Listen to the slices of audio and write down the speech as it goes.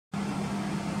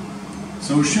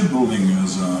So shipbuilding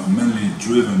is mainly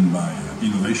driven by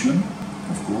innovation,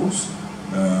 of course,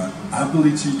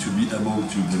 ability to be able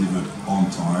to deliver on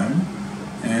time,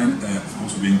 and of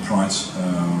course being price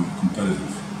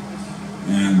competitive.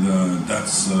 And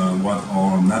that's what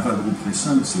our Naval Group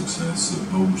recent success,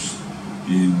 both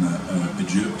in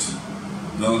Egypt,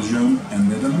 Belgium and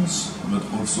Netherlands, but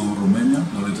also Romania,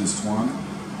 the latest one,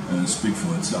 speak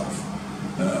for itself.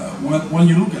 When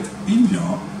you look at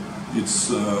India, it's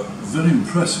very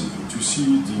impressive to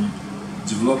see the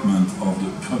development of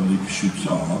the public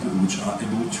shipyard, which are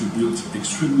able to build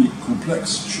extremely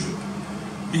complex ship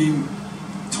in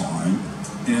time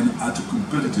and at a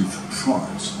competitive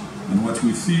price. And what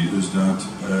we see is that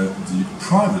the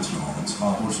private yards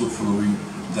are also following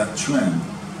that trend.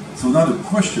 So now the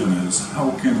question is,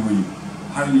 how can we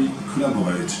highly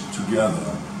collaborate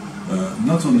together,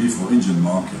 not only for Indian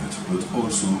market, but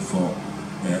also for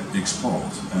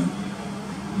export? And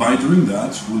by doing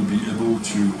that, we'll be able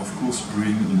to, of course,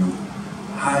 bring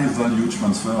high-value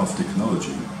transfer of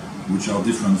technology, which are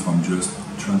different from just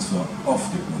transfer of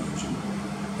technology,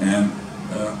 and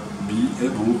be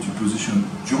able to position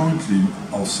jointly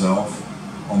ourselves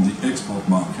on the export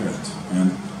market.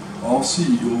 And our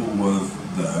CEO was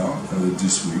there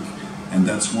this week, and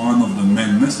that's one of the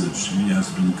main messages he has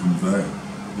been conveyed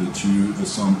to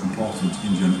some important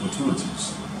Indian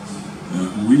authorities.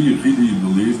 We really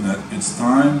believe that it's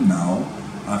time now,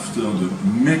 after the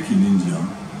Make in India,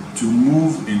 to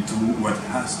move into what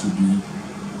has to be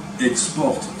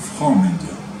export from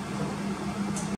India.